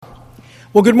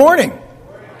Well, good morning. We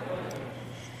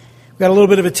got a little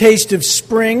bit of a taste of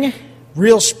spring,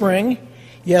 real spring,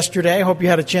 yesterday. I hope you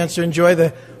had a chance to enjoy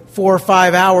the 4 or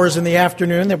 5 hours in the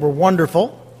afternoon that were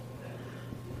wonderful.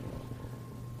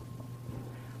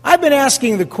 I've been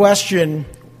asking the question,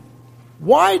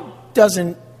 why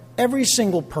doesn't every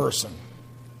single person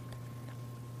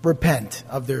repent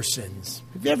of their sins?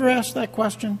 Have you ever asked that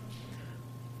question?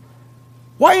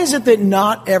 Why is it that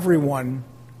not everyone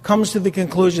comes to the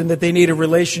conclusion that they need a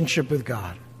relationship with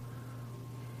God?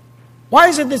 Why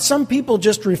is it that some people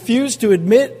just refuse to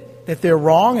admit that they're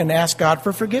wrong and ask God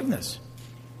for forgiveness?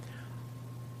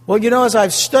 Well, as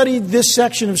I've studied this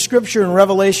section of Scripture in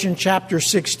Revelation chapter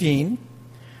 16,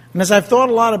 and as I've thought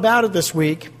a lot about it this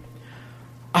week,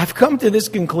 I've come to this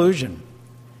conclusion.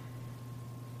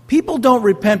 People don't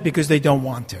repent because they don't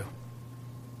want to.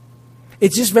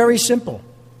 It's just very simple.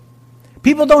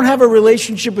 People don't have a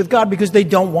relationship with God because they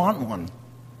don't want one.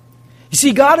 You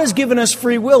see, God has given us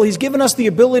free will. He's given us the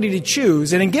ability to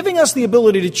choose. And in giving us the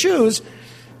ability to choose,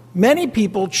 many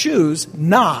people choose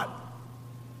not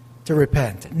to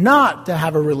repent, not to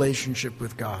have a relationship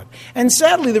with God. And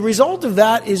sadly, the result of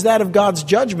that is that of God's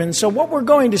judgment. So what we're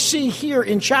going to see here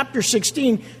in chapter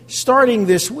 16, starting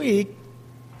this week,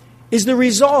 is the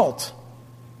result.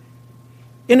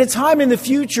 In a time in the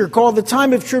future called the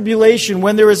time of tribulation,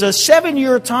 when there is a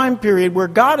 7-year time period where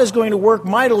God is going to work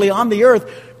mightily on the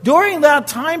earth, during that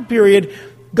time period,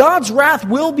 God's wrath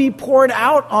will be poured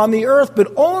out on the earth,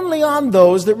 but only on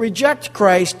those that reject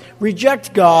Christ,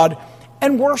 reject God,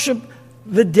 and worship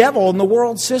the devil in the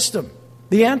world system,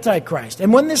 the Antichrist.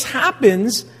 And when this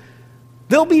happens,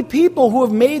 there'll be people who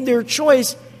have made their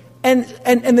choice, and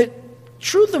the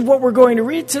truth of what we're going to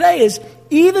read today is,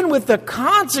 even with the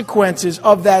consequences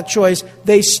of that choice,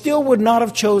 they still would not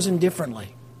have chosen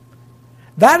differently.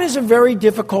 That is a very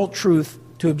difficult truth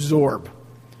to absorb,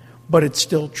 but it's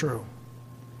still true.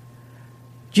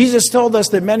 Jesus told us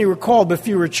that many were called, but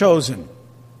few were chosen.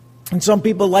 And some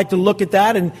people like to look at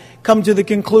that and come to the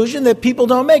conclusion that people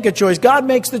don't make a choice. God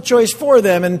makes the choice for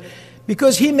them, and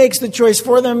because He makes the choice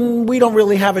for them, we don't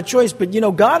really have a choice. But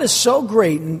God is so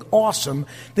great and awesome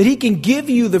that He can give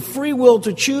you the free will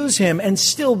to choose Him and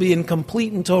still be in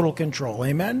complete and total control.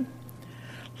 Amen?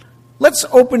 Let's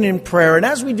open in prayer. And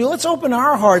as we do, let's open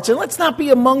our hearts. And let's not be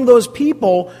among those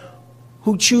people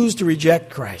who choose to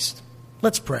reject Christ.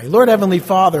 Let's pray. Lord Heavenly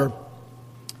Father,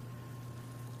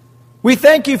 we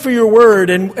thank You for Your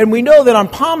word. And we know that on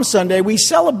Palm Sunday we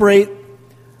celebrate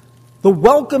the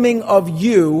welcoming of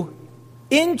You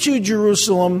into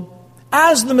Jerusalem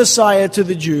as the Messiah to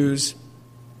the Jews.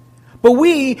 But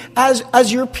we,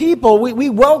 as Your people, we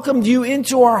welcomed You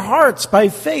into our hearts by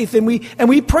faith, and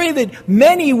we pray that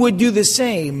many would do the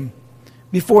same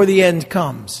before the end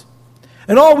comes.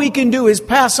 And all we can do is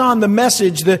pass on the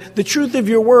message, the truth of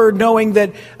Your word, knowing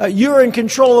that You're in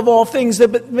control of all things,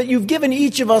 but You've given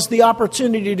each of us the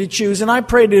opportunity to choose. And I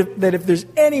pray that if there's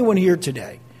anyone here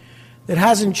today that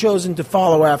hasn't chosen to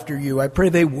follow after You, I pray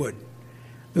they would.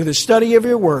 Through the study of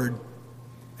Your word,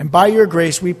 and by Your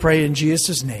grace, we pray in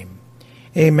Jesus' name.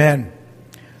 Amen.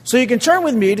 So you can turn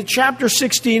with me to chapter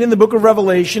 16 in the book of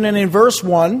Revelation, and in verse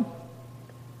 1.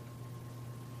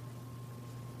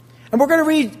 And we're going to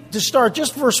read, to start,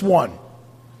 just verse 1.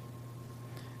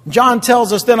 John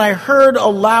tells us, "Then I heard a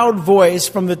loud voice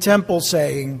from the temple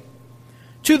saying,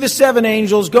 'To the 7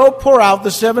 angels, go pour out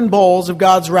the 7 bowls of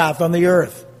God's wrath on the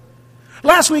earth.'"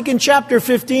 Last week in chapter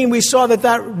 15, we saw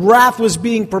that wrath was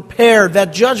being prepared.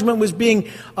 That judgment was being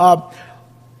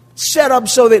set up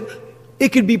so that it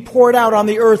could be poured out on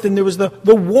the earth. And there was the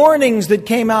warnings that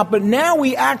came out. But now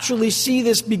we actually see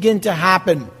this begin to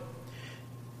happen.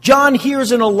 John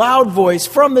hears in a loud voice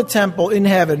from the temple in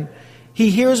heaven.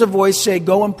 He hears a voice say,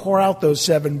 "Go and pour out those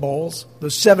 7 bowls.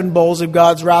 Those 7 bowls of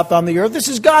God's wrath on the earth." This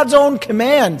is God's own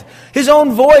command. His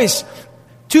own voice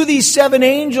to these 7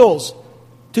 angels.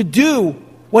 To do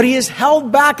what He has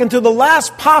held back until the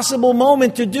last possible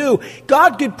moment to do.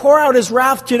 God could pour out His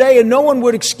wrath today and no one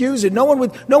would excuse it. No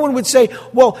one would say,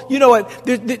 "Well, you know what,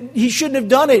 He shouldn't have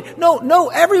done it." No,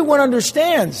 everyone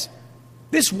understands.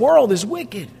 This world is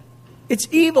wicked. It's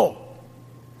evil.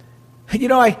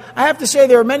 I have to say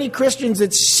there are many Christians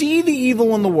that see the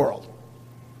evil in the world.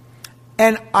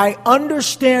 And I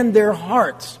understand their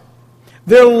hearts.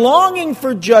 They're longing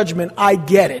for judgment. I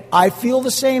get it. I feel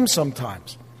the same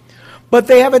sometimes. But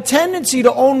they have a tendency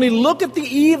to only look at the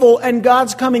evil and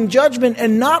God's coming judgment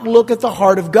and not look at the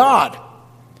heart of God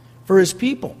for His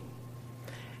people.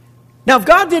 Now, if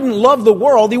God didn't love the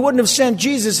world, He wouldn't have sent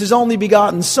Jesus, His only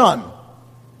begotten Son,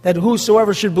 that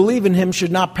whosoever should believe in Him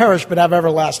should not perish but have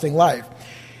everlasting life.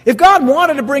 If God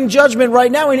wanted to bring judgment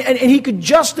right now, and he could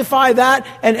justify that,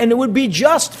 and it would be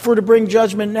just to bring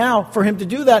judgment now for him to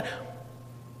do that.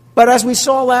 But as we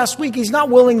saw last week, he's not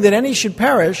willing that any should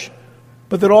perish,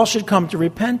 but that all should come to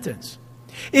repentance.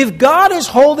 If God is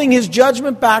holding his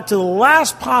judgment back to the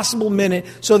last possible minute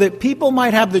so that people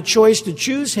might have the choice to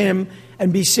choose him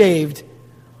and be saved,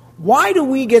 why do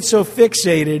we get so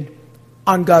fixated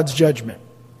on God's judgment?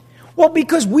 Well,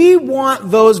 because we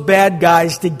want those bad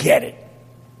guys to get it.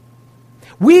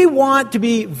 We want to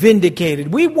be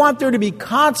vindicated. We want there to be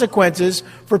consequences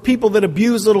for people that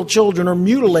abuse little children or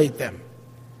mutilate them.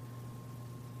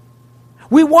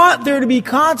 We want there to be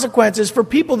consequences for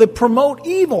people that promote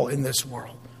evil in this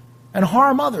world and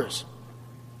harm others.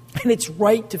 And it's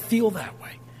right to feel that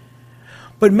way.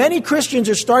 But many Christians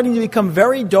are starting to become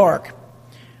very dark.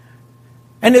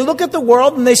 And they look at the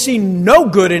world and they see no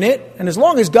good in it. And as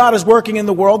long as God is working in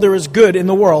the world, there is good in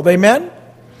the world. Amen?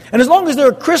 And as long as there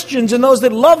are Christians and those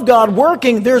that love God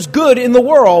working, there's good in the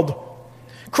world.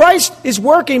 Christ is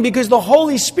working because the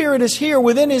Holy Spirit is here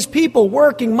within his people,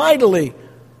 working mightily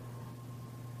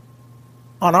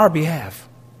on our behalf.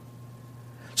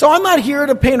 So I'm not here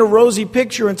to paint a rosy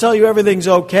picture and tell you everything's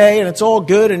okay and it's all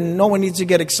good and no one needs to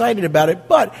get excited about it.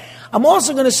 But I'm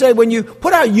also going to say when you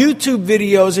put out YouTube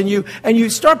videos and you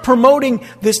start promoting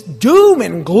this doom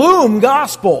and gloom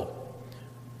gospel,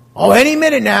 any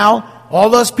minute now, all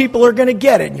those people are going to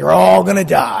get it and you're all going to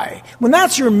die. When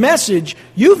that's your message,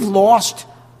 you've lost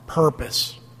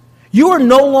purpose. You are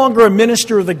no longer a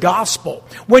minister of the gospel.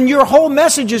 When your whole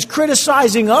message is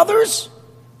criticizing others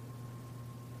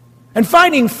and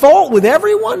finding fault with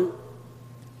everyone,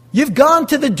 you've gone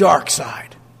to the dark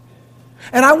side.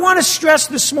 And I want to stress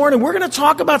this morning, we're going to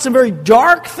talk about some very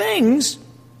dark things,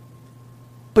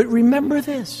 but remember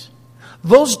this,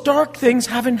 those dark things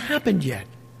haven't happened yet.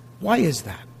 Why is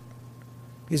that?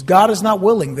 Because God is not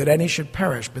willing that any should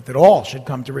perish, but that all should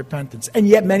come to repentance. And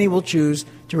yet many will choose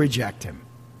to reject him.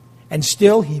 And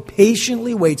still he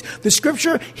patiently waits. The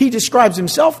scripture, he describes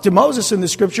himself to Moses in the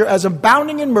scripture as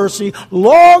abounding in mercy,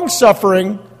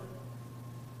 long-suffering,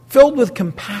 filled with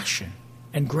compassion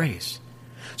and grace.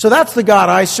 So that's the God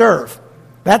I serve.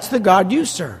 That's the God you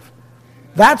serve.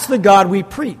 That's the God we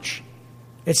preach.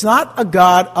 It's not a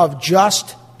God of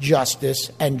just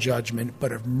justice and judgment,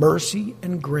 but of mercy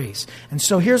and grace. And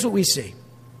so here's what we see.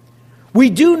 We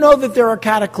do know that there are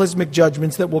cataclysmic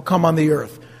judgments that will come on the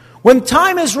earth. When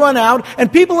time has run out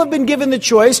and people have been given the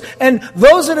choice, and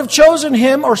those that have chosen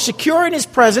him are secure in his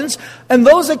presence, and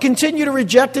those that continue to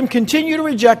reject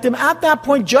him, at that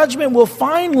point judgment will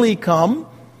finally come,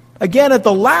 again at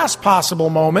the last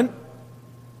possible moment.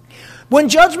 When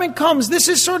judgment comes, this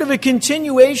is sort of a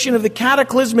continuation of the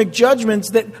cataclysmic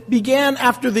judgments that began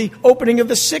after the opening of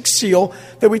the sixth seal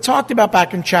that we talked about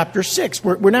back in chapter 6.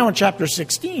 We're now in chapter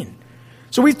 16.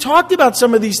 So we've talked about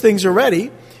some of these things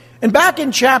already. And back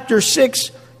in chapter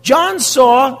 6, John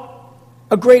saw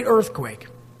a great earthquake.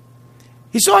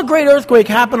 He saw a great earthquake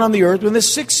happen on the earth when the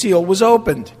sixth seal was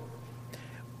opened.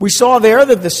 We saw there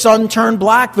that the sun turned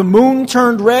black, the moon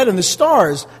turned red, and the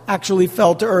stars actually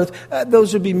fell to earth.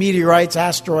 Those would be meteorites,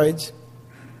 asteroids.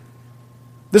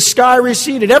 The sky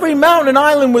receded. Every mountain and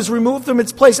island was removed from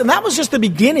its place. And that was just the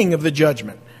beginning of the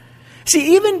judgment.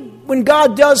 See, even when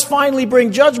God does finally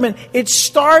bring judgment, it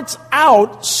starts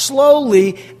out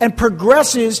slowly and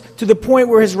progresses to the point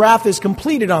where his wrath is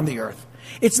completed on the earth.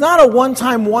 It's not a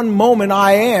one-time, one moment,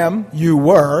 I am, you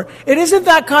were. It isn't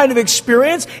that kind of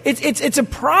experience. It's a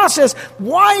process.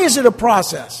 Why is it a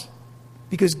process?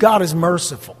 Because God is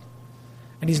merciful.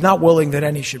 And he's not willing that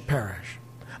any should perish,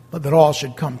 but that all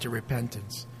should come to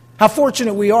repentance. How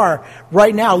fortunate we are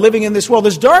right now living in this world,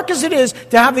 as dark as it is,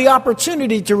 to have the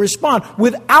opportunity to respond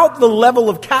without the level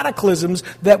of cataclysms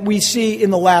that we see in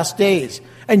the last days.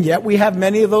 And yet we have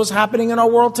many of those happening in our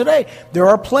world today. There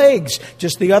are plagues.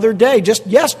 Just the other day, just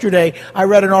yesterday, I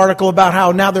read an article about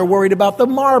how now they're worried about the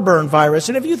Marburn virus.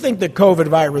 And if you think the COVID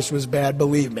virus was bad,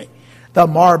 believe me, the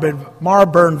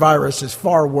Marburn virus is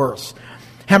far worse.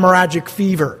 Hemorrhagic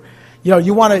fever.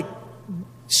 You want to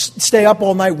stay up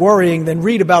all night worrying than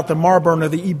read about the Marburn or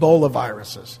the Ebola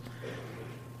viruses.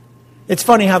 It's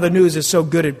funny how the news is so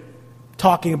good at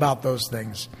talking about those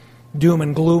things. Doom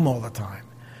and gloom all the time.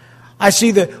 I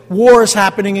see the wars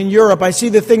happening in Europe. I see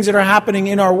the things that are happening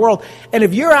in our world. And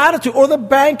if your attitude, or the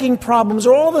banking problems,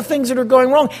 or all the things that are going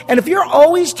wrong, and if you're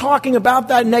always talking about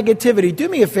that negativity, do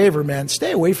me a favor, man,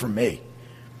 stay away from me.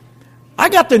 I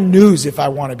got the news if I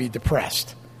want to be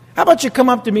depressed. How about you come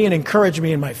up to me and encourage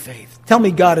me in my faith? Tell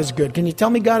me God is good. Can you tell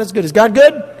me God is good? Is God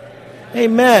good?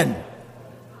 Amen.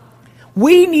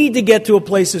 We need to get to a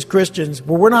place as Christians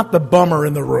where we're not the bummer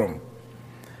in the room.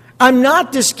 I'm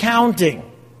not discounting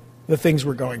the things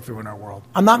we're going through in our world.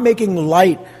 I'm not making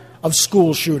light of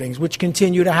school shootings, which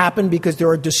continue to happen because there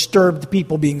are disturbed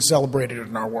people being celebrated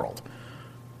in our world.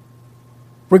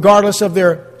 Regardless of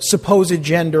their supposed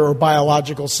gender or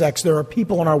biological sex, there are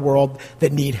people in our world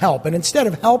that need help. And instead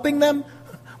of helping them,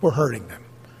 we're hurting them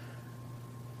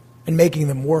and making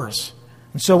them worse.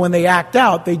 And so when they act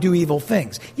out, they do evil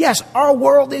things. Yes, our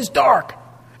world is dark,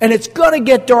 and it's going to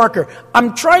get darker.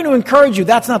 I'm trying to encourage you.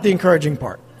 That's not the encouraging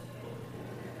part.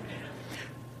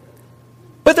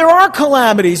 But there are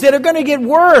calamities that are going to get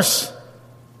worse.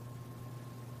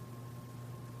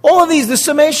 All of these, the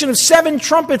summation of 7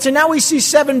 trumpets, and now we see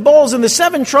 7 bowls, and the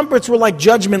 7 trumpets were like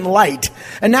judgment light.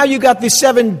 And now you got these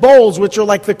 7 bowls, which are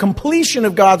like the completion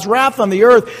of God's wrath on the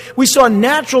earth. We saw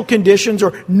natural conditions,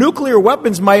 or nuclear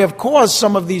weapons may have caused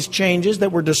some of these changes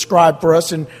that were described for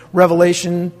us in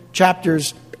Revelation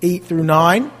chapters 8 through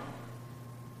 9.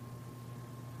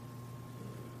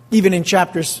 Even in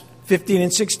chapters 15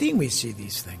 and 16, we see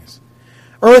these things.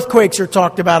 Earthquakes are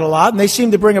talked about a lot, and they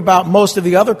seem to bring about most of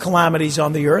the other calamities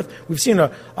on the earth. We've seen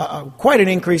quite an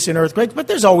increase in earthquakes, but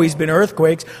there's always been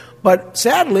earthquakes. But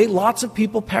sadly, lots of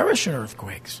people perish in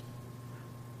earthquakes.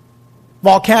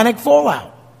 Volcanic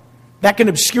fallout. That can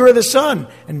obscure the sun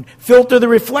and filter the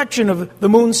reflection of the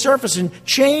moon's surface and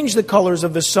change the colors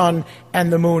of the sun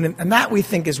and the moon. And that, we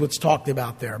think, is what's talked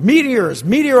about there. Meteors,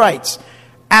 meteorites,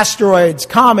 asteroids,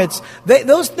 comets,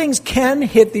 those things can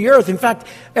hit the earth. In fact,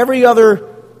 every other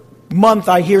month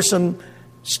I hear some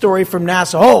story from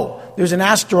NASA. Oh, there's an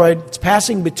asteroid. It's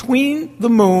passing between the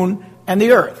moon and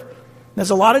the earth. There's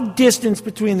a lot of distance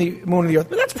between the moon and the earth,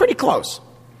 but that's pretty close.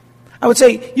 I would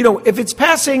say, if it's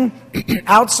passing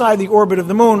outside the orbit of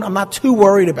the moon, I'm not too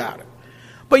worried about it.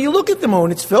 But you look at the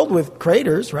moon, it's filled with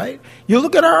craters, right? You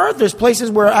look at our earth, there's places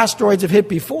where asteroids have hit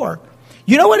before.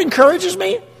 You know what encourages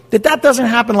me? That doesn't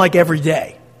happen like every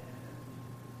day.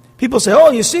 People say,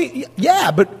 oh, you see, yeah,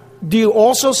 but do you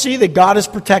also see that God is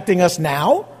protecting us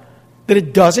now? That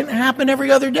it doesn't happen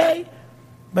every other day?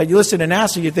 But you listen to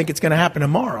NASA, you think it's going to happen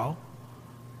tomorrow.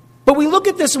 But we look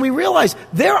at this and we realize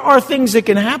there are things that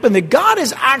can happen, that God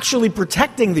is actually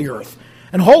protecting the earth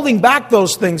and holding back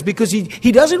those things because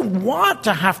he doesn't want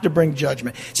to have to bring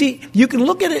judgment. See, you can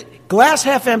look at it glass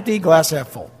half empty, glass half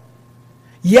full.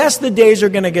 Yes, the days are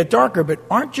going to get darker, but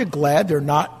aren't you glad they're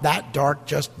not that dark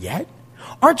just yet?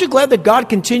 Aren't you glad that God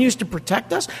continues to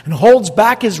protect us and holds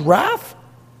back his wrath?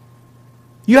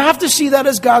 You have to see that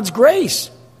as God's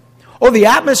grace. Oh, the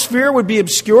atmosphere would be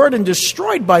obscured and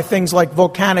destroyed by things like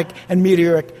volcanic and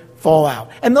meteoric fallout.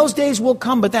 And those days will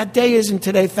come, but that day isn't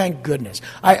today, thank goodness.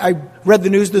 I read the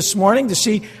news this morning to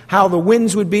see how the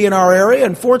winds would be in our area.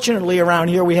 Unfortunately, around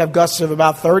here we have gusts of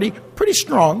about 30, pretty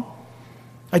strong.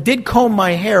 I did comb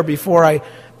my hair before I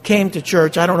came to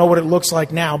church. I don't know what it looks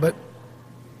like now, but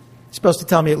you're supposed to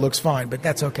tell me it looks fine, but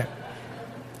that's okay.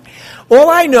 All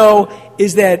I know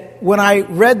is that when I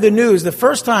read the news, the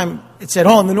first time it said,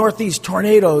 in the Northeast,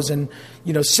 tornadoes and,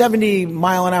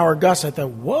 70-mile-an-hour gusts, I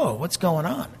thought, whoa, what's going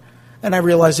on? And I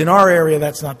realized in our area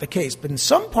that's not the case. But in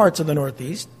some parts of the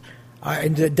Northeast,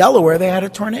 in Delaware, they had a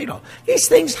tornado. These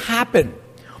things happen.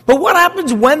 But what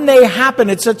happens when they happen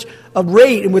at such a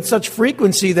rate and with such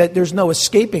frequency that there's no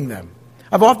escaping them?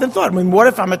 I've often thought, what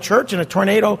if I'm at church and a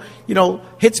tornado,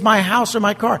 hits my house or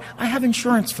my car? I have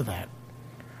insurance for that.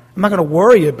 I'm not going to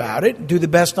worry about it, do the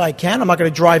best I can. I'm not going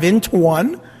to drive into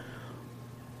one.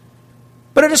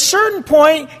 But at a certain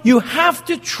point, you have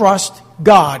to trust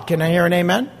God. Can I hear an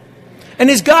amen? And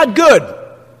is God good?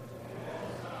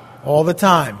 All the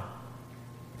time.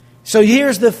 So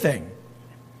here's the thing.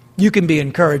 You can be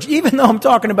encouraged. Even though I'm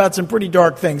talking about some pretty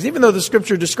dark things, even though the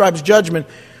Scripture describes judgment,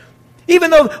 even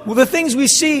though the things we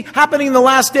see happening in the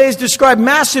last days describe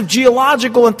massive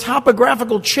geological and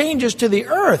topographical changes to the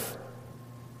earth,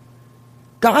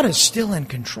 God is still in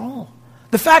control.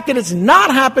 The fact that it's not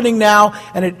happening now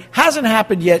and it hasn't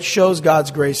happened yet shows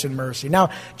God's grace and mercy. Now,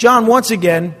 John once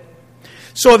again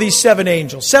saw these 7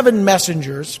 angels, 7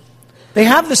 messengers. They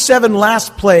have the 7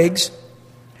 last plagues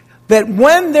that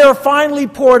when they're finally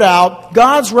poured out,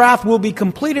 God's wrath will be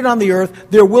completed on the earth.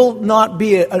 There will not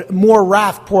be more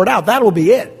wrath poured out. That will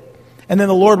be it. And then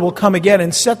the Lord will come again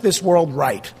and set this world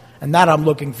right. And that I'm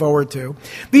looking forward to.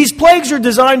 These plagues are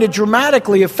designed to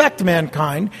dramatically affect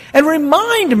mankind and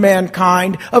remind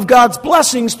mankind of God's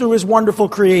blessings through his wonderful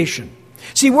creation.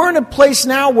 See, we're in a place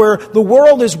now where the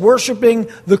world is worshiping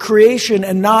the creation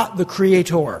and not the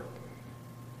creator.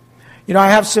 I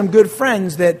have some good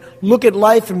friends that look at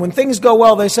life, and when things go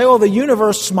well, they say, the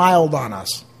universe smiled on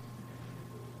us.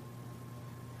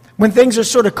 When things are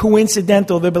sort of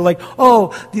coincidental, they'll be like,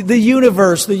 the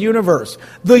universe. The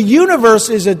universe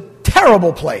is a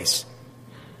terrible place.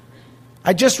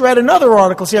 I just read another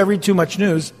article. See, I read too much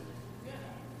news.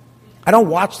 I don't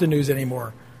watch the news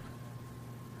anymore.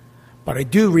 But I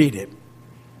do read it.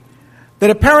 That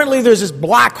apparently there's this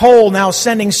black hole now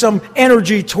sending some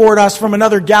energy toward us from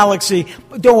another galaxy.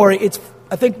 But don't worry,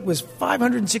 I think it was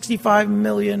 565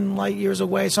 million light years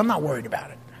away, so I'm not worried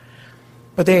about it.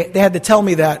 But they had to tell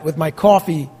me that with my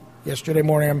coffee yesterday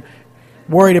morning. I'm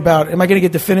worried about, am I going to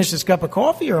get to finish this cup of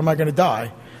coffee or am I going to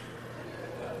die?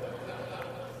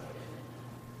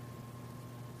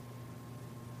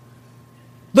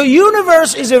 The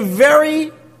universe is a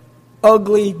very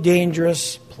ugly,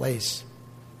 dangerous place.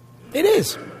 It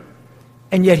is.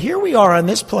 And yet here we are on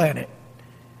this planet,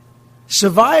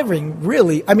 surviving,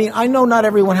 really. I mean, I know not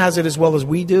everyone has it as well as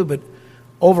we do, but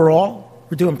overall,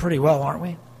 we're doing pretty well, aren't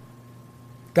we?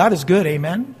 God is good,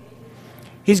 amen?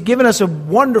 He's given us a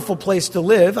wonderful place to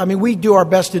live. I mean, we do our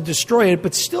best to destroy it,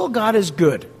 but still God is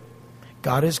good.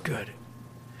 God is good.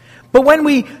 But when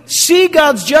we see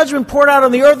God's judgment poured out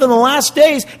on the earth in the last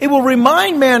days, it will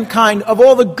remind mankind of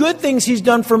all the good things He's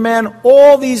done for man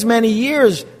all these many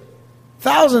years,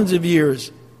 thousands of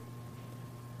years.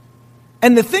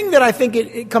 And the thing that I think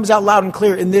it comes out loud and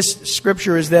clear in this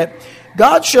scripture is that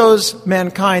God shows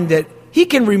mankind that He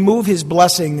can remove His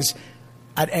blessings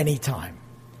at any time.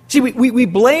 See, we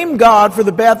blame God for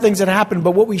the bad things that happen,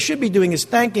 but what we should be doing is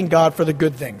thanking God for the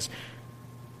good things.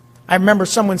 I remember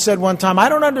someone said one time, I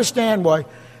don't understand why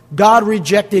God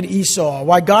rejected Esau,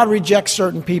 why God rejects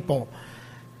certain people.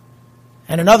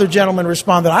 And another gentleman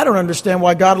responded, I don't understand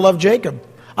why God loved Jacob.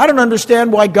 I don't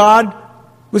understand why God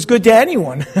was good to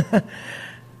anyone.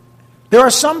 There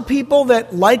are some people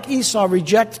that, like Esau,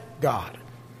 reject God.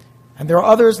 And there are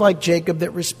others like Jacob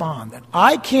that respond. And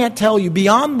I can't tell you,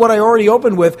 beyond what I already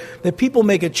opened with, that people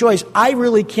make a choice. I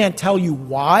really can't tell you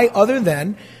why, other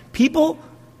than people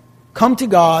come to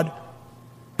God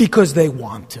because they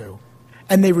want to.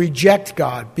 And they reject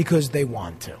God because they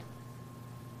want to.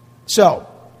 So,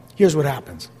 here's what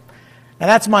happens. Now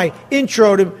that's my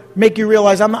intro to make you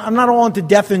realize I'm not all into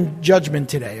death and judgment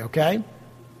today, okay?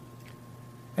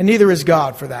 And neither is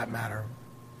God, for that matter.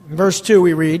 In verse 2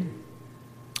 we read,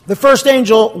 the first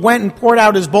angel went and poured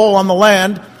out his bowl on the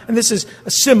land, and this is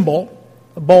a symbol,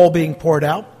 a bowl being poured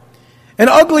out. And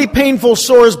ugly, painful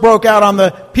sores broke out on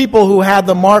the people who had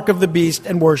the mark of the beast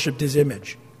and worshipped his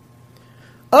image.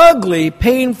 Ugly,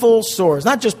 painful sores.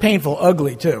 Not just painful,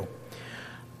 ugly too.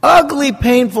 Ugly,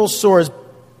 painful sores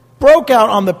broke out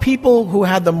on the people who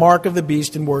had the mark of the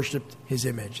beast and worshipped his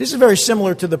image. This is very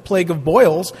similar to the plague of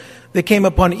boils that came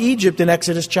upon Egypt in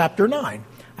Exodus chapter 9.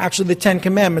 Actually, the Ten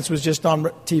Commandments was just on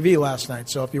TV last night.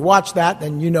 So if you watch that,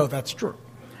 then you know that's true.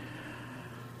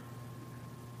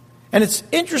 And it's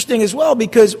interesting as well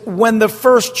because when the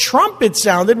first trumpet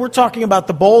sounded, we're talking about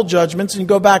the bowl judgments and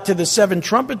go back to the 7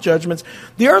 trumpet judgments,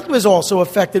 the earth was also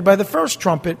affected by the first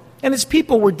trumpet, and its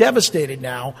people were devastated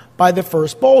now by the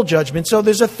first bowl judgment. So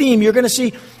there's a theme. You're going to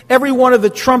see every one of the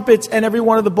trumpets and every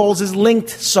one of the bowls is linked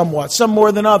somewhat, some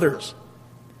more than others.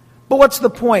 But what's the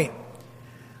point?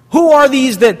 Who are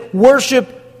these that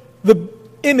worship the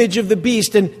image of the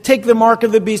beast and take the mark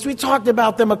of the beast? We talked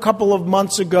about them a couple of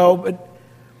months ago, but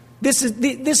this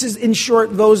is, in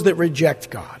short, those that reject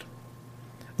God.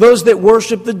 Those that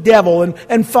worship the devil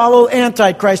and follow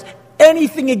Antichrist,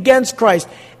 anything against Christ.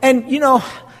 And, you know,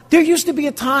 there used to be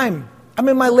a time, I'm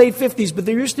in my late 50s, but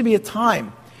there used to be a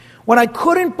time when I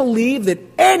couldn't believe that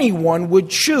anyone would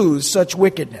choose such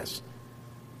wickedness.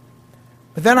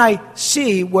 But then I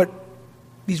see what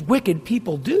these wicked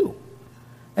people do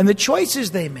and the choices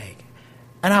they make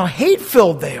and how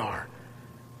hate-filled they are.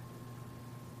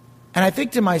 And I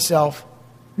think to myself,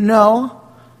 no,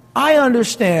 I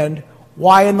understand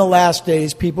why in the last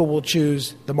days people will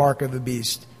choose the mark of the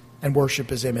beast and worship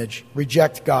his image,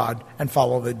 reject God, and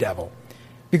follow the devil.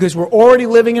 Because we're already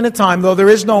living in a time, though there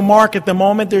is no mark at the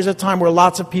moment, there's a time where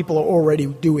lots of people are already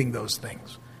doing those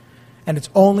things. And it's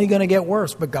only going to get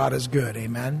worse, but God is good,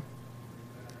 amen?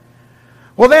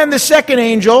 Well, then the second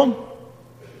angel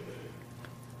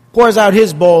pours out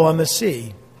his bowl on the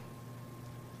sea.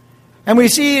 And we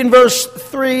see in verse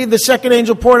 3, the second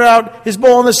angel poured out his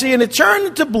bowl on the sea, and it turned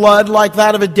into blood like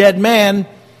that of a dead man,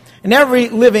 and every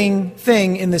living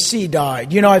thing in the sea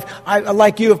died. You know, I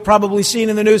like you, have probably seen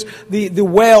in the news the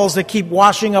whales that keep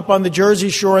washing up on the Jersey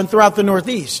Shore and throughout the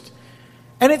Northeast.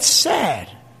 And it's sad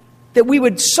that we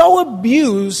would so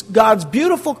abuse God's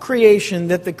beautiful creation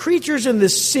that the creatures in the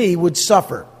sea would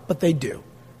suffer. But they do.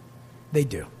 They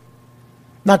do.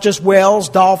 Not just whales,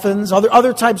 dolphins,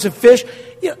 other types of fish.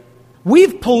 You know,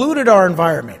 we've polluted our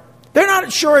environment. They're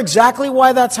not sure exactly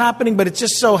why that's happening, but it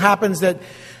just so happens that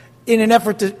in an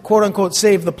effort to, quote-unquote,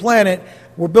 save the planet,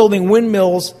 we're building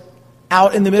windmills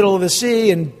out in the middle of the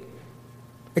sea and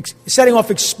setting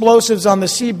off explosives on the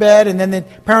seabed, and then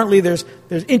apparently there's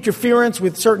interference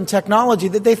with certain technology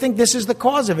that they think this is the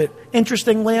cause of it.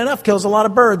 Interestingly enough, kills a lot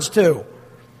of birds, too.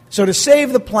 So to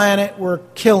save the planet, we're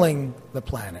killing the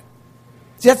planet.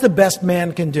 See, that's the best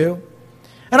man can do.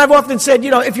 And I've often said,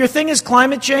 if your thing is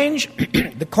climate change,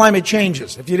 the climate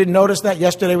changes. If you didn't notice that,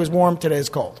 yesterday was warm, today is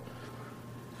cold.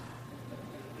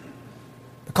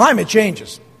 The climate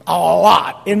changes a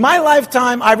lot. In my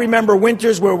lifetime, I remember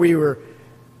winters where we were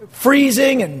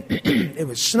freezing and it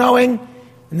was snowing,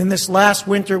 and then this last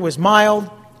winter was mild.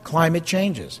 Climate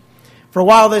changes. For a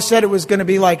while, they said it was going to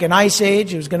be like an ice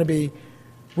age. It was going to be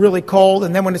really cold,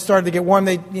 and then when it started to get warm,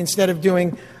 they, instead of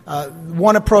doing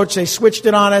one approach, they switched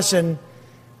it on us, and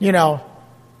now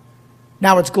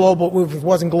it's global. If it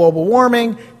wasn't global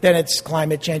warming, then it's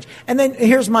climate change. And then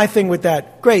here's my thing with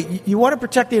that. Great, you want to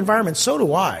protect the environment. So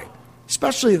do I,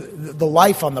 especially the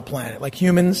life on the planet, like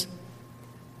humans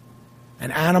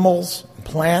and animals and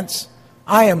plants.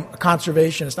 I am a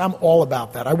conservationist. I'm all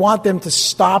about that. I want them to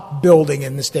stop building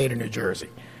in the state of New Jersey.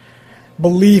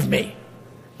 Believe me.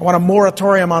 I want a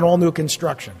moratorium on all new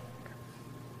construction.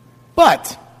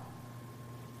 But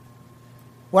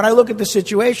when I look at the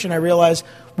situation, I realize,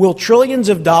 will trillions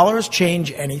of dollars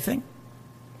change anything?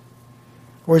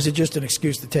 Or is it just an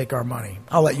excuse to take our money?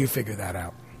 I'll let you figure that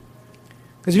out.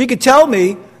 Because if you could tell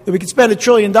me that we could spend $1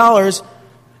 trillion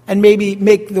and maybe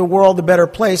make the world a better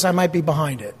place, I might be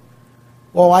behind it.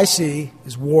 All I see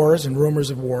is wars and rumors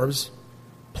of wars,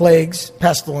 plagues,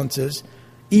 pestilences,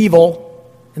 evil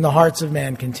in the hearts of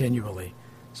man continually.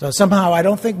 So somehow I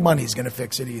don't think money's going to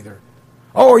fix it either.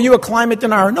 Oh, are you a climate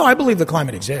denier? No, I believe the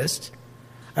climate exists.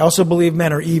 I also believe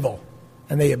men are evil,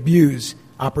 and they abuse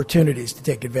opportunities to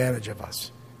take advantage of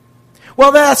us.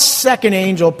 Well, that second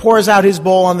angel pours out his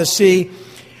bowl on the sea,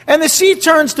 and the sea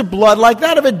turns to blood like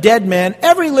that of a dead man.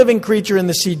 Every living creature in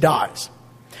the sea dies.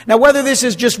 Now, whether this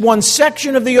is just one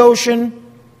section of the ocean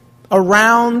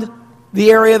around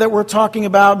the area that we're talking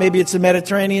about, maybe it's the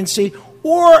Mediterranean Sea,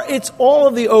 or it's all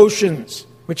of the oceans,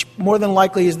 which more than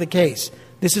likely is the case.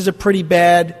 This is a pretty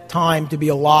bad time to be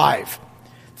alive.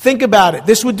 Think about it.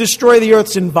 This would destroy the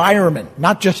Earth's environment,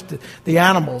 not just the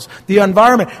animals. The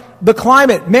environment, the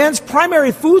climate, man's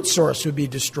primary food source would be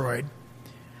destroyed.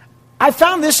 I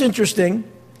found this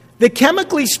interesting, that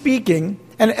chemically speaking,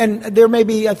 and there may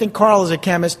be, I think Carl is a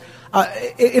chemist.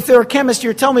 If they're a chemist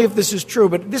here, tell me if this is true,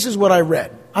 but this is what I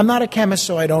read. I'm not a chemist,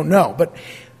 so I don't know. But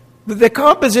the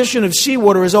composition of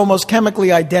seawater is almost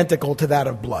chemically identical to that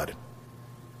of blood.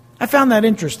 I found that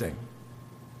interesting.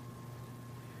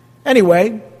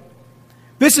 Anyway,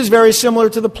 this is very similar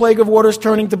to the plague of waters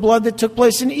turning to blood that took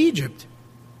place in Egypt.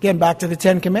 Again, back to the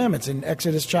Ten Commandments in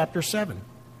Exodus chapter 7.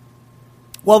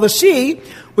 Well, the sea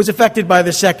was affected by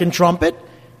the second trumpet,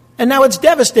 and now it's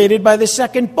devastated by the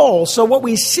second bowl. So what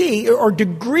we see are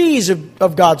degrees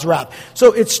of God's wrath.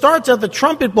 So it starts at the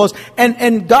trumpet blows,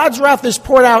 and God's wrath is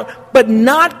poured out, but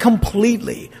not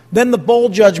completely. Then the bowl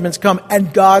judgments come,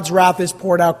 and God's wrath is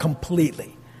poured out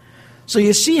completely. So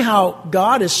you see how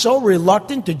God is so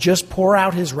reluctant to just pour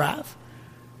out his wrath,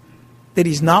 that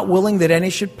he's not willing that any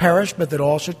should perish, but that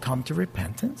all should come to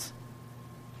repentance?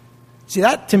 See,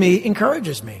 that to me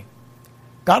encourages me.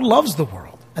 God loves the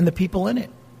world and the people in it.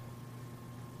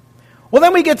 Well,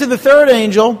 then we get to the third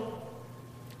angel.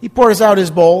 He pours out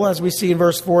his bowl, as we see in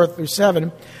verse 4 through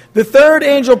 7. The third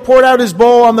angel poured out his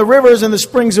bowl on the rivers and the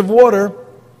springs of water,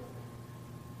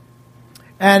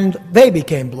 and they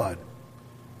became blood.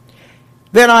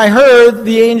 Then I heard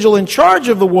the angel in charge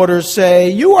of the waters say,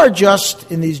 "You are just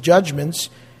in these judgments,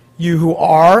 you who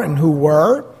are and who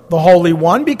were, the Holy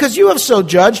One, because you have so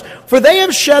judged, for they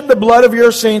have shed the blood of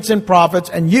your saints and prophets,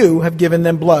 and you have given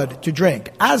them blood to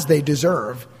drink, as they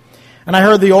deserve." And I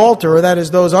heard the altar, or that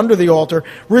is those under the altar,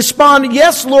 respond,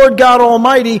 "Yes, Lord God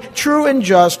Almighty, true and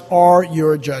just are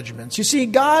your judgments." You see,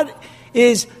 God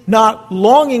is not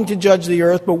longing to judge the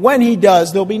earth, but when he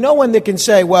does, there'll be no one that can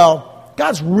say, well,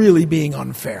 God's really being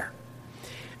unfair.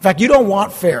 In fact, you don't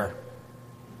want fair,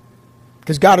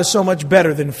 because God is so much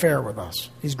better than fair with us.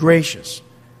 He's gracious.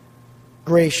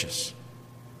 Gracious.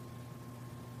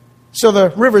 So the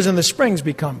rivers and the springs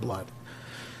become blood.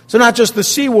 So not just the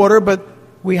seawater, but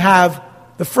we have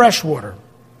the fresh water.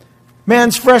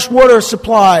 Man's fresh water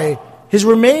supply, his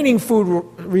remaining food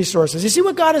resources. You see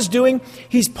what God is doing?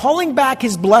 He's pulling back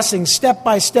his blessings step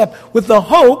by step with the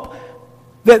hope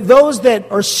that those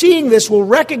that are seeing this will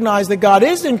recognize that God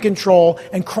is in control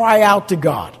and cry out to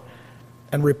God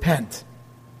and repent.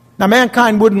 Now,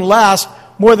 mankind wouldn't last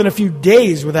more than a few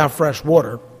days without fresh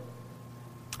water.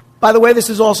 By the way, this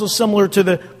is also similar to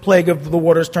the plague of the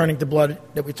waters turning to blood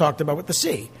that we talked about with the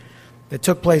sea that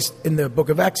took place in the book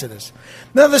of Exodus.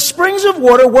 Now, the springs of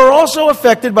water were also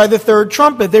affected by the third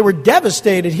trumpet. They were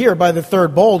devastated here by the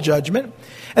third bowl judgment.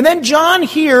 And then John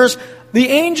hears the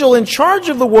angel in charge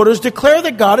of the waters declare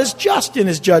that God is just in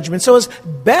his judgment. So as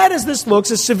bad as this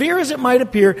looks, as severe as it might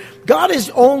appear, God is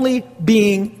only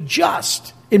being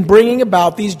just in bringing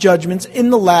about these judgments in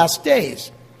the last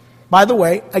days. By the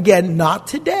way, again, not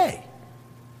today.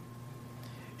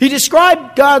 He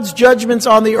described God's judgments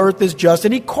on the earth as just,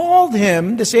 and he called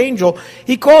him, this angel,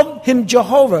 he called him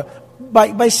Jehovah.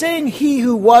 By saying he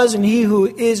who was and he who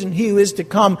is and he who is to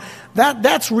come,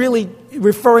 that's really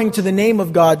referring to the name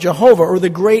of God, Jehovah, or the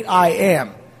great I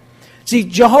am. See,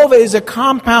 Jehovah is a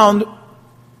compound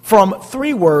from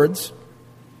three words: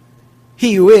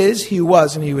 he who is, he who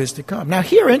was, and he who is to come. Now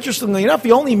here, interestingly enough,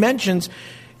 he only mentions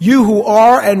you who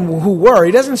are and who were.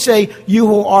 He doesn't say you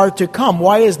who are to come.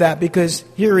 Why is that? Because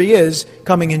here he is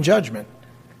coming in judgment.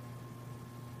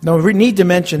 No, we need to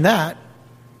mention that.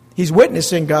 He's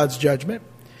witnessing God's judgment.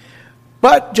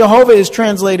 But Jehovah is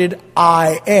translated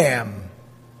I am.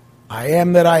 I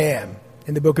am that I am.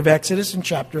 In the book of Exodus in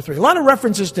chapter 3. A lot of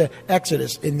references to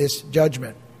Exodus in this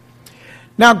judgment.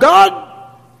 Now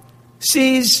God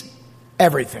sees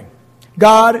everything.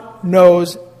 God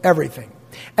knows everything.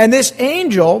 And this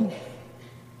angel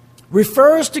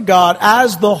refers to God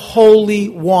as the Holy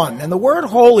One. And the word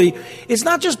holy is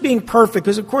not just being perfect,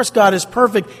 because of course God is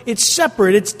perfect. It's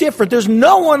separate, it's different. There's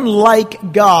no one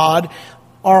like God,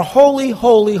 our holy,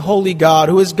 holy, holy God,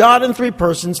 who is God in three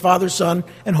persons, Father, Son,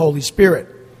 and Holy Spirit.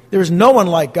 There is no one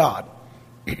like God.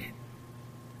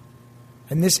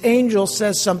 And this angel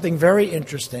says something very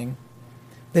interesting,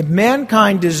 that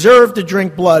mankind deserved to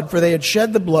drink blood, for they had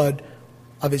shed the blood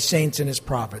of his saints and his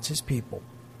prophets, his people.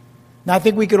 Now, I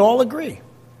think we could all agree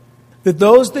that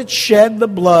those that shed the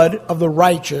blood of the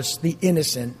righteous, the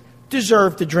innocent,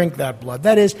 deserve to drink that blood.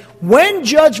 That is, when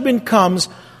judgment comes,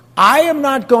 I am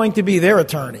not going to be their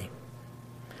attorney.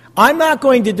 I'm not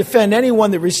going to defend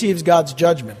anyone that receives God's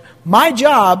judgment. My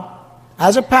job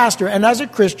as a pastor and as a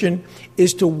Christian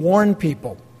is to warn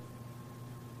people,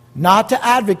 not to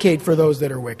advocate for those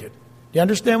that are wicked. Do you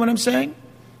understand what I'm saying?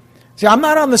 See, I'm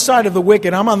not on the side of the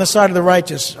wicked. I'm on the side of the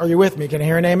righteous. Are you with me? Can I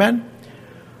hear an amen?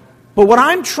 But what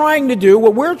we're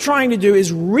trying to do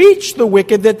is reach the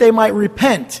wicked that they might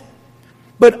repent.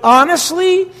 But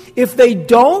honestly, if they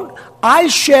don't, I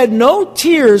shed no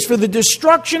tears for the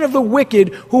destruction of the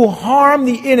wicked who harm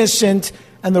the innocent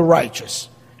and the righteous.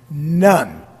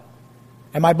 None.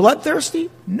 Am I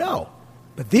bloodthirsty? No.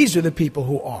 But these are the people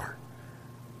who are.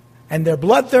 And they're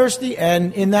bloodthirsty,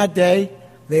 and in that day,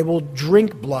 they will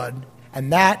drink blood,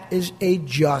 and that is a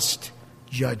just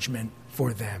judgment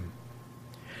for them.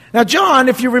 Now, John,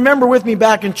 if you remember with me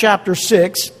back in chapter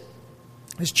 6,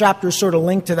 this chapter is sort of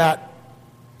linked to that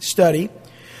study.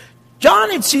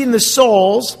 John had seen the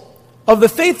souls of the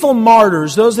faithful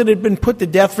martyrs, those that had been put to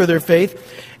death for their faith,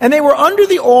 and they were under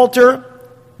the altar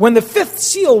when the fifth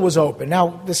seal was opened.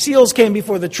 Now, the seals came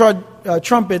before the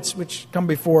trumpets, which come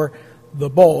before the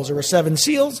bowls. There were 7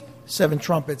 seals, 7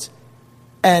 trumpets,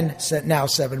 and now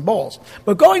 7 bowls.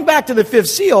 But going back to the fifth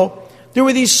seal, there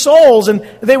were these souls, and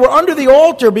they were under the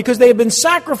altar because they had been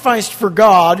sacrificed for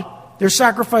God. Their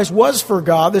sacrifice was for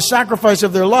God, the sacrifice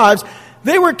of their lives.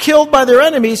 They were killed by their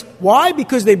enemies. Why?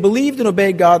 Because they believed and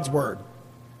obeyed God's word.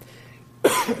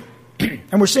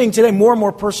 And we're seeing today more and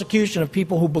more persecution of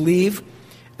people who believe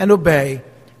and obey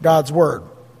God's word.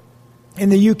 In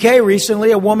the UK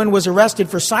recently, a woman was arrested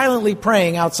for silently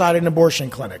praying outside an abortion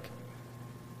clinic.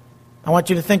 I want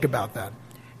you to think about that.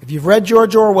 If you've read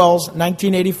George Orwell's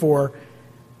 1984,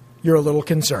 you're a little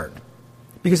concerned.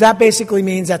 Because that basically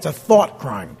means that's a thought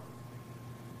crime.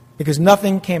 Because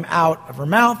nothing came out of her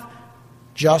mouth,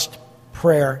 just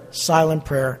prayer, silent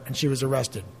prayer, and she was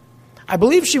arrested. I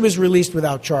believe she was released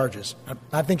without charges.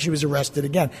 I think she was arrested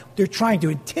again. They're trying to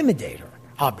intimidate her,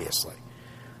 obviously.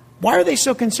 Why are they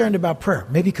so concerned about prayer?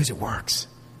 Maybe because it works.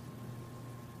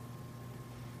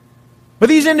 But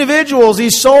these individuals,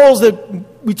 these souls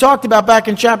that we talked about back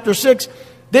in chapter 6,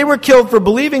 they were killed for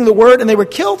believing the word, and they were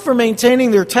killed for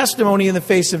maintaining their testimony in the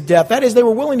face of death. That is, they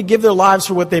were willing to give their lives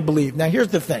for what they believed. Now, here's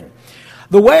the thing.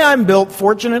 The way I'm built,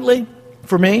 fortunately,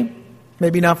 for me,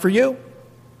 maybe not for you,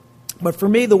 but for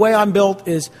me, the way I'm built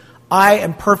is I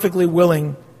am perfectly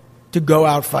willing to go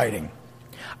out fighting.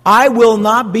 I will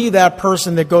not be that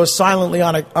person that goes silently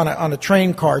on a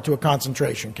train car to a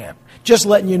concentration camp. Just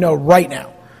letting you know right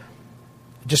now.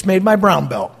 I just made my brown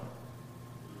belt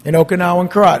in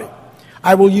Okinawan karate.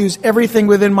 I will use everything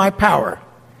within my power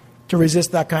to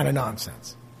resist that kind of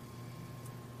nonsense.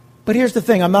 But here's the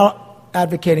thing, I'm not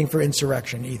advocating for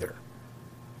insurrection either.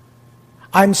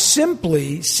 I'm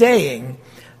simply saying,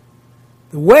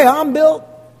 the way I'm built,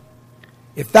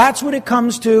 if that's what it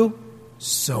comes to,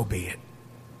 so be it.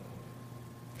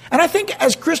 And I think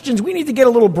as Christians, we need to get a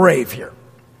little brave here.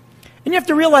 And you have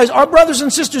to realize our brothers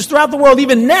and sisters throughout the world,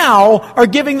 even now, are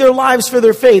giving their lives for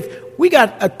their faith. We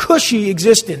got a cushy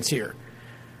existence here.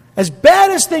 As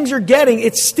bad as things are getting,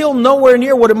 it's still nowhere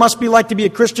near what it must be like to be a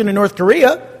Christian in North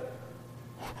Korea,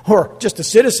 or just a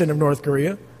citizen of North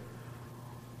Korea,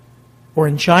 or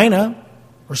in China,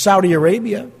 or Saudi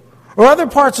Arabia, or other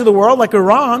parts of the world like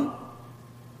Iran,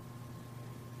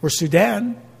 or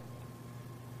Sudan.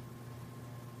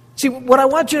 See, what I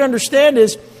want you to understand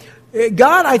is,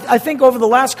 God, I think over the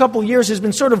last couple of years has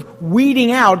been sort of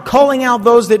weeding out, culling out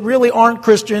those that really aren't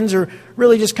Christians or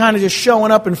really just kind of just showing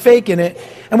up and faking it.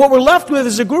 And what we're left with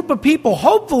is a group of people,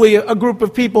 hopefully a group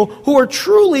of people who are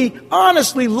truly,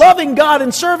 honestly loving God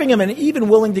and serving Him and even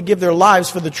willing to give their lives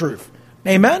for the truth.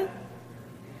 Amen?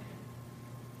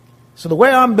 So the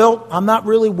way I'm built, I'm not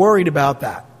really worried about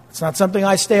that. It's not something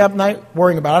I stay up night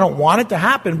worrying about. I don't want it to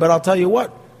happen, but I'll tell you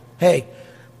what. Hey,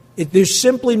 there's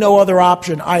simply no other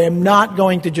option. I am not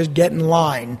going to just get in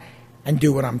line and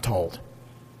do what I'm told.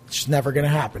 It's just never going to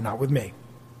happen, not with me.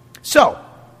 So,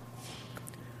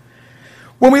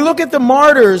 when we look at the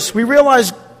martyrs, we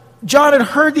realize John had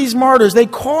heard these martyrs. They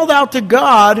called out to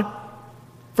God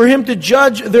for Him to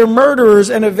judge their murderers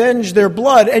and avenge their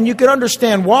blood. And you can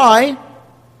understand why.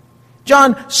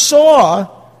 John saw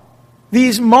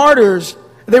these martyrs.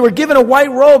 They were given a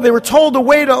white robe. They were told to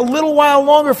wait a little while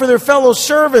longer for their fellow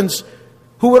servants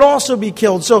who would also be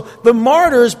killed. So the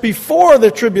martyrs before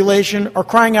the tribulation are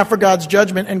crying out for God's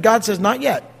judgment, and God says, not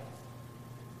yet.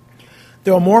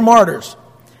 There are more martyrs.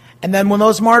 And then when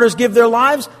those martyrs give their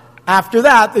lives, after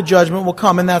that, the judgment will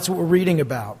come, and that's what we're reading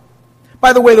about.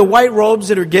 By the way, the white robes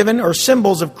that are given are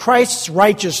symbols of Christ's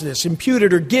righteousness,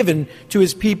 imputed or given to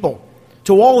His people,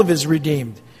 to all of His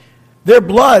redeemed. Their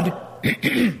blood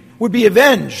would be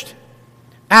avenged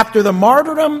after the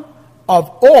martyrdom of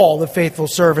all the faithful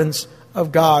servants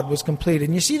of God was completed.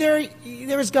 And you see,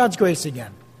 there is God's grace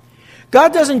again.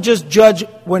 God doesn't just judge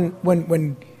when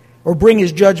or bring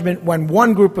His judgment when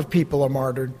one group of people are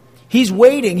martyred. He's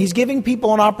waiting. He's giving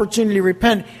people an opportunity to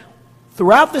repent.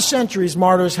 Throughout the centuries,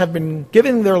 martyrs have been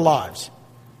giving their lives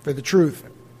for the truth,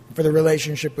 for the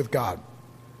relationship with God.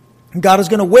 And God is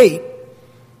going to wait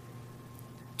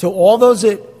till all those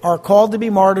that are called to be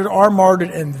martyred are martyred,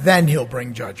 and then He'll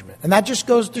bring judgment. And that just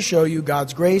goes to show you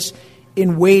God's grace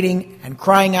in waiting and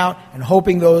crying out and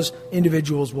hoping those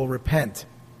individuals will repent.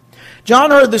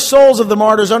 John heard the souls of the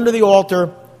martyrs under the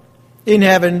altar in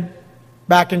heaven,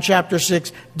 back in chapter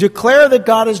 6, declare that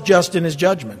God is just in His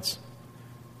judgments.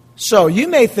 So you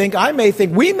may think, I may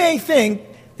think, we may think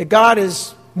that God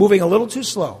is moving a little too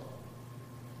slow,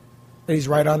 that He's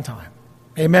right on time.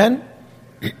 Amen?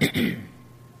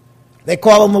 They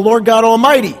call Him the Lord God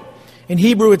Almighty. In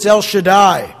Hebrew, it's El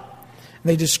Shaddai. And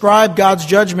they describe God's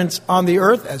judgments on the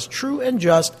earth as true and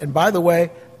just. And by the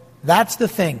way, that's the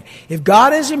thing. If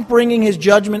God isn't bringing His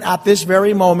judgment at this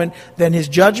very moment, then His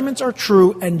judgments are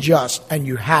true and just, and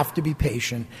you have to be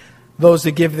patient. Those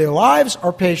that give their lives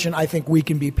are patient. I think we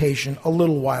can be patient a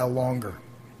little while longer.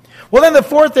 Well, then the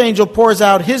fourth angel pours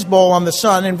out his bowl on the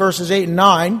sun in verses 8 and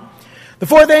 9. The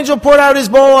fourth angel poured out his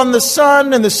bowl on the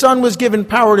sun, and the sun was given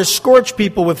power to scorch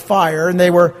people with fire, and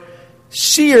they were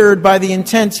seared by the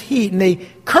intense heat, and they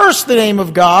cursed the name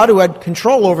of God who had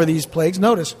control over these plagues.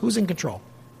 Notice, who's in control?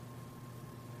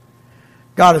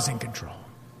 God is in control.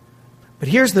 But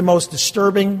here's the most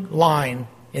disturbing line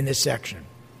in this section.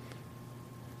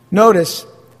 Notice,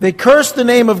 they cursed the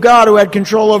name of God who had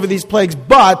control over these plagues,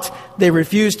 but they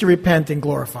refused to repent and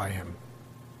glorify Him.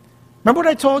 Remember what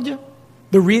I told you?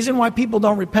 The reason why people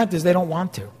don't repent is they don't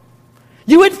want to.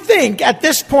 You would think at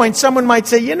this point someone might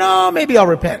say, maybe I'll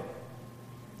repent.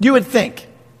 You would think.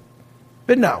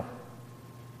 But no.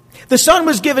 The sun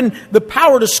was given the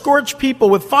power to scorch people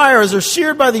with fire as they're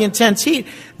seared by the intense heat.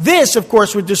 This, of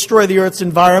course, would destroy the earth's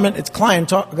environment, its climate.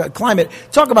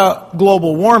 Talk about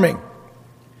global warming.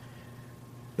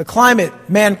 The climate,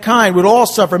 mankind would all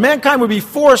suffer. Mankind would be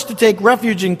forced to take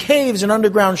refuge in caves and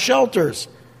underground shelters.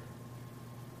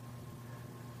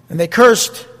 And they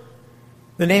cursed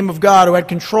the name of God who had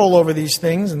control over these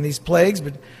things and these plagues,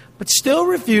 but still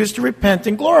refused to repent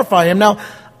and glorify Him. Now,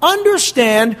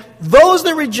 understand, those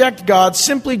that reject God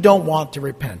simply don't want to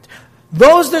repent.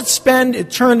 Those that spend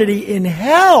eternity in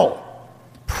hell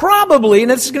probably, and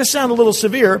this is going to sound a little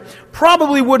severe,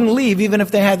 probably wouldn't leave even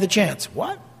if they had the chance.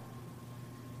 What?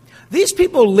 These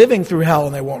people are living through hell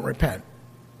and they won't repent.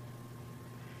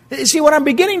 See, what I'm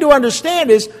beginning to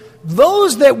understand is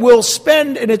those that will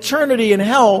spend an eternity in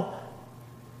hell,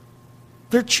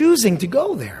 they're choosing to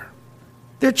go there.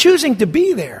 They're choosing to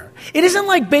be there. It isn't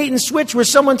like bait and switch where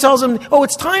someone tells them, oh,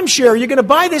 it's timeshare. You're going to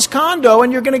buy this condo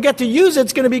and you're going to get to use it.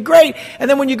 It's going to be great. And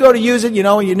then when you go to use it, you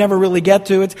never really get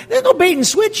to it. There's no bait and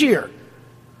switch here.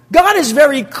 God is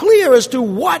very clear as to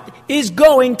what is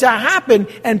going to happen,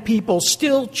 and people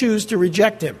still choose to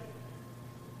reject him.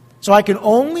 So I can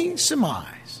only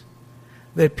surmise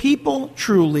that people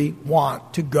truly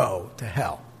want to go to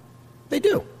hell. They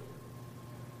do.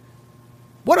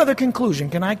 What other conclusion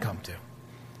can I come to?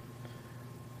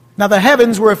 Now the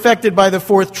heavens were affected by the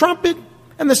fourth trumpet,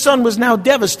 and the sun was now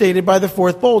devastated by the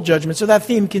fourth bowl judgment. So that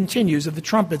theme continues of the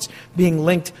trumpets being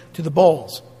linked to the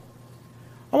bowls.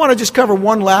 I want to just cover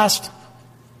one last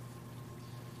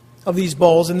of these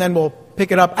bowls, and then we'll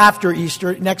pick it up after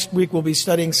Easter. Next week we'll be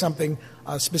studying something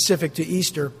specific to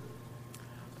Easter.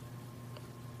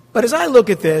 But as I look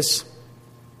at this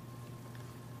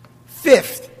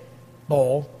fifth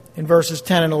bowl in verses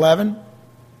 10 and 11,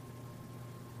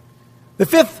 the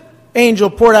fifth angel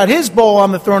poured out his bowl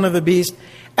on the throne of the beast,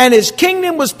 and his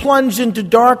kingdom was plunged into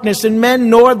darkness, and men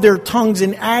gnawed their tongues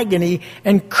in agony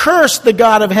and cursed the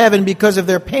God of heaven because of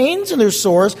their pains and their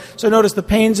sores. So notice the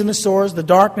pains and the sores, the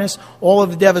darkness, all of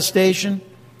the devastation.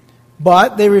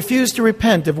 But they refused to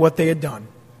repent of what they had done.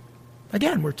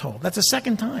 Again, we're told. That's a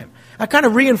second time. That kind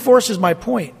of reinforces my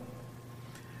point.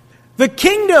 The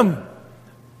kingdom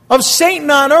of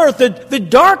Satan on earth, the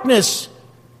darkness,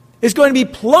 is going to be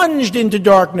plunged into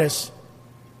darkness.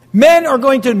 Men are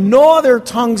going to gnaw their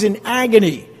tongues in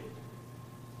agony.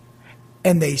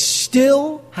 And they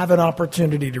still have an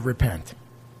opportunity to repent.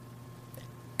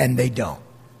 And they don't.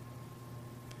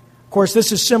 Of course,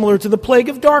 this is similar to the plague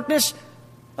of darkness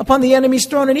upon the enemy's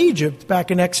throne in Egypt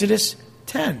back in Exodus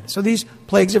 10. So these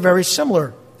plagues are very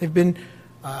similar. They've been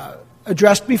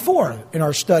addressed before in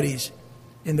our studies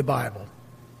in the Bible.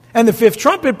 And the fifth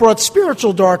trumpet brought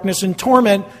spiritual darkness and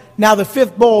torment. Now the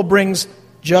fifth bowl brings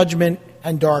judgment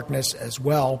and darkness as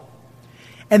well.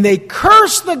 And they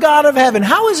curse the God of heaven.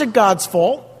 How is it God's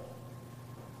fault?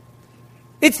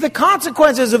 It's the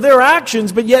consequences of their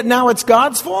actions, but yet now it's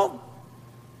God's fault?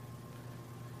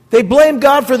 They blame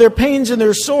God for their pains and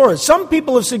their sores. Some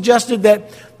people have suggested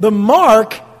that the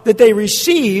mark that they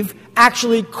receive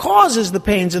actually causes the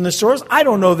pains and the sores. I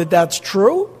don't know that that's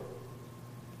true.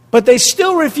 But they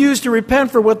still refuse to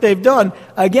repent for what they've done.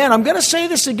 Again, I'm going to say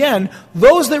this again.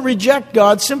 Those that reject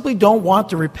God simply don't want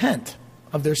to repent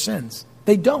of their sins.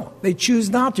 They don't. They choose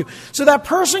not to. So that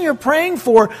person you're praying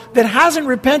for that hasn't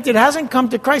repented, hasn't come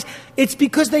to Christ, it's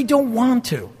because they don't want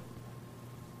to.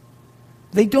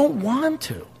 They don't want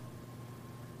to.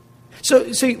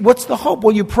 So, see, what's the hope?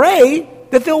 Well, you pray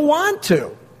that they'll want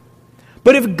to.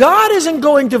 But if God isn't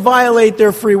going to violate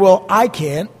their free will, I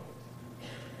can't.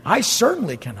 I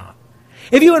certainly cannot.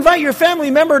 If you invite your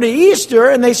family member to Easter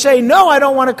and they say, no, I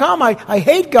don't want to come, I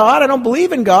hate God, I don't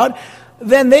believe in God,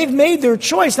 then they've made their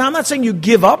choice. Now, I'm not saying you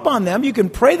give up on them. You can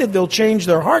pray that they'll change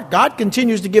their heart. God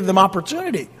continues to give them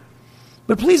opportunity.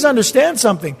 But please understand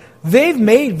something. They've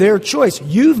made their choice.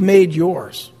 You've made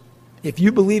yours if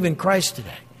you believe in Christ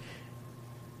today.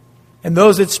 And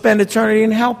those that spend eternity in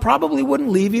hell probably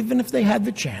wouldn't leave even if they had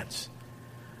the chance.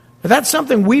 But that's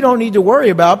something we don't need to worry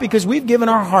about because we've given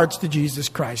our hearts to Jesus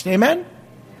Christ. Amen?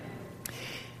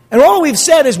 And all we've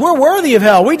said is we're worthy of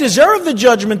hell. We deserve the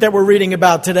judgment that we're reading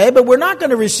about today, but we're not going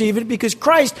to receive it because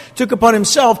Christ took upon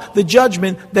himself the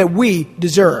judgment that we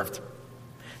deserved.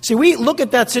 See, we look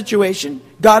at that situation.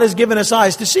 God has given us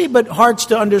eyes to see, but hearts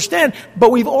to understand. But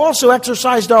we've also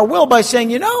exercised our will by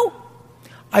saying,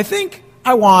 I think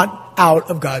I want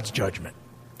out of God's judgment.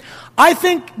 I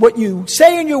think what you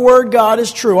say in your word, God,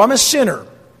 is true. I'm a sinner,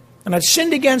 and I've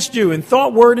sinned against you in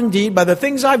thought, word, and deed by the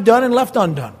things I've done and left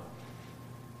undone.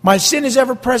 My sin is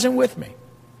ever present with me.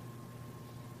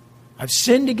 I've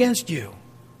sinned against you.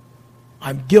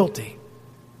 I'm guilty,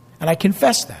 and I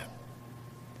confess that.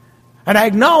 And I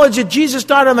acknowledge that Jesus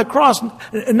died on the cross,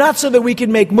 not so that we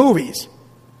can make movies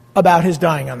about his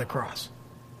dying on the cross,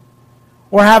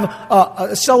 or have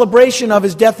a celebration of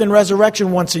his death and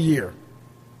resurrection once a year.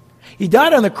 He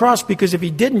died on the cross because if he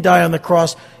didn't die on the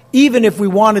cross, even if we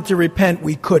wanted to repent,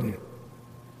 we couldn't.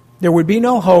 There would be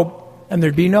no hope, and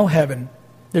there'd be no heaven.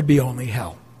 There'd be only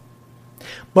hell.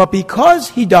 But because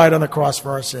he died on the cross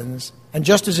for our sins, and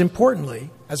just as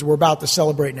importantly, as we're about to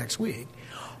celebrate next week,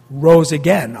 rose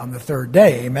again on the third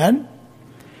day. Amen?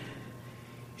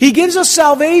 He gives us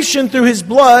salvation through his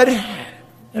blood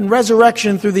and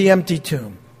resurrection through the empty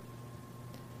tomb.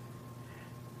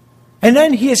 And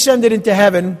then he ascended into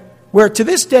heaven where to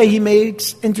this day he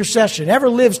makes intercession, ever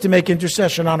lives to make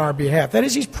intercession on our behalf. That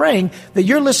is, he's praying that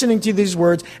you're listening to these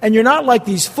words and you're not like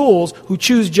these fools who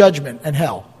choose judgment and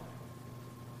hell,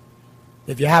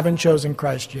 if you haven't chosen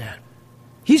Christ yet.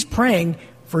 He's praying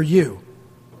for you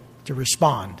to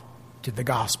respond to the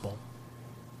gospel.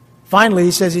 Finally,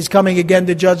 he says he's coming again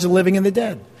to judge the living and the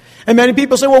dead. And many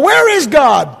people say, well, where is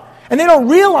God? And they don't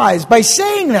realize by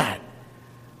saying that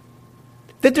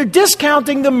they're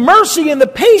discounting the mercy and the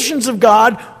patience of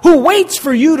God who waits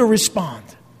for you to respond.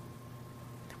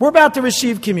 We're about to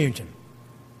receive communion.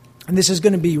 And this is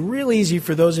going to be real easy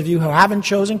for those of you who haven't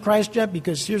chosen Christ yet,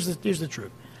 because here's the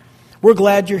truth. We're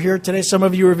glad you're here today. Some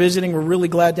of you are visiting. We're really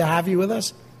glad to have you with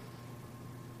us.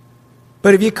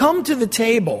 But if you come to the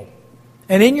table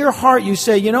and in your heart you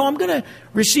say, I'm going to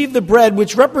receive the bread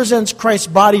which represents Christ's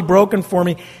body broken for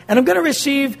me, and I'm going to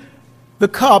receive the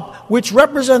cup which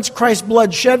represents Christ's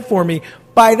blood shed for me,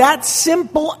 by that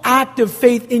simple act of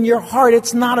faith in your heart,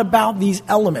 it's not about these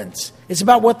elements. It's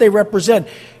about what they represent.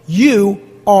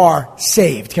 You are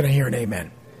saved. Can I hear an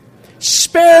amen?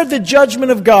 Spared the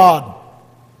judgment of God.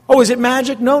 Oh, is it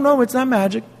magic? No, it's not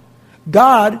magic.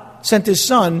 God sent his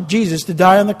son, Jesus, to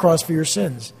die on the cross for your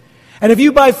sins. And if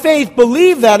you by faith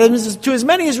believe that, and to as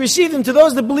many as received him, to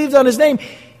those that believed on his name,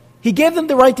 he gave them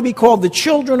the right to be called the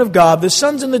children of God, the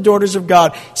sons and the daughters of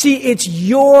God. See, it's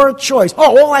your choice.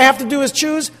 Oh, all I have to do is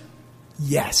choose?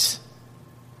 Yes.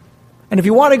 And if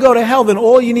you want to go to hell, then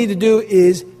all you need to do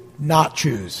is not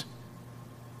choose.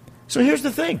 So here's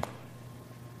the thing.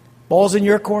 Ball's in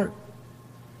your court.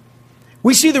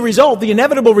 We see the result, the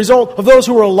inevitable result of those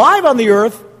who are alive on the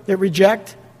earth that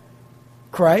reject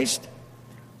Christ.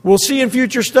 We'll see in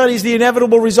future studies the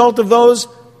inevitable result of those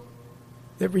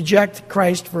that reject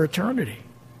Christ for eternity.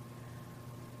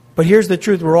 But here's the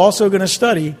truth. We're also going to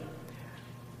study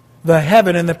the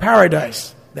heaven and the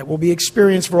paradise that will be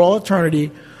experienced for all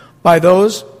eternity by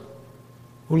those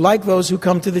who, like those who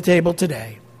come to the table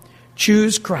today,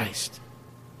 choose Christ.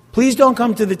 Please don't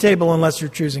come to the table unless you're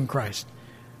choosing Christ.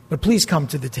 But please come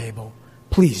to the table.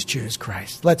 Please choose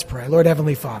Christ. Let's pray. Lord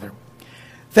Heavenly Father,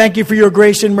 thank you for your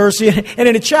grace and mercy. And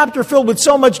in a chapter filled with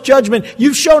so much judgment,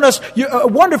 you've shown us a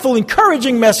wonderful,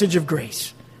 encouraging message of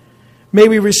grace. May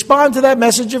we respond to that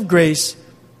message of grace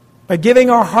by giving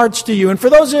our hearts to you. And for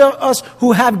those of us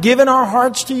who have given our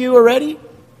hearts to you already,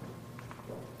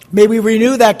 may we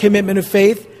renew that commitment of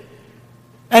faith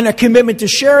and a commitment to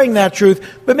sharing that truth.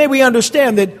 But may we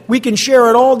understand that we can share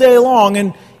it all day long,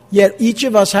 and yet each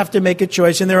of us have to make a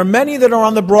choice. And there are many that are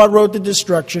on the broad road to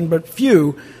destruction, but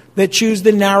few that choose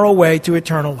the narrow way to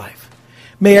eternal life.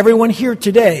 May everyone here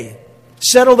today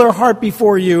settle their heart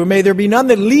before you. And may there be none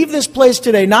that leave this place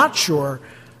today not sure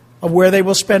of where they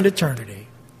will spend eternity.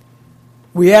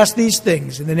 We ask these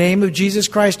things in the name of Jesus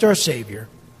Christ our Savior.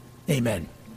 Amen.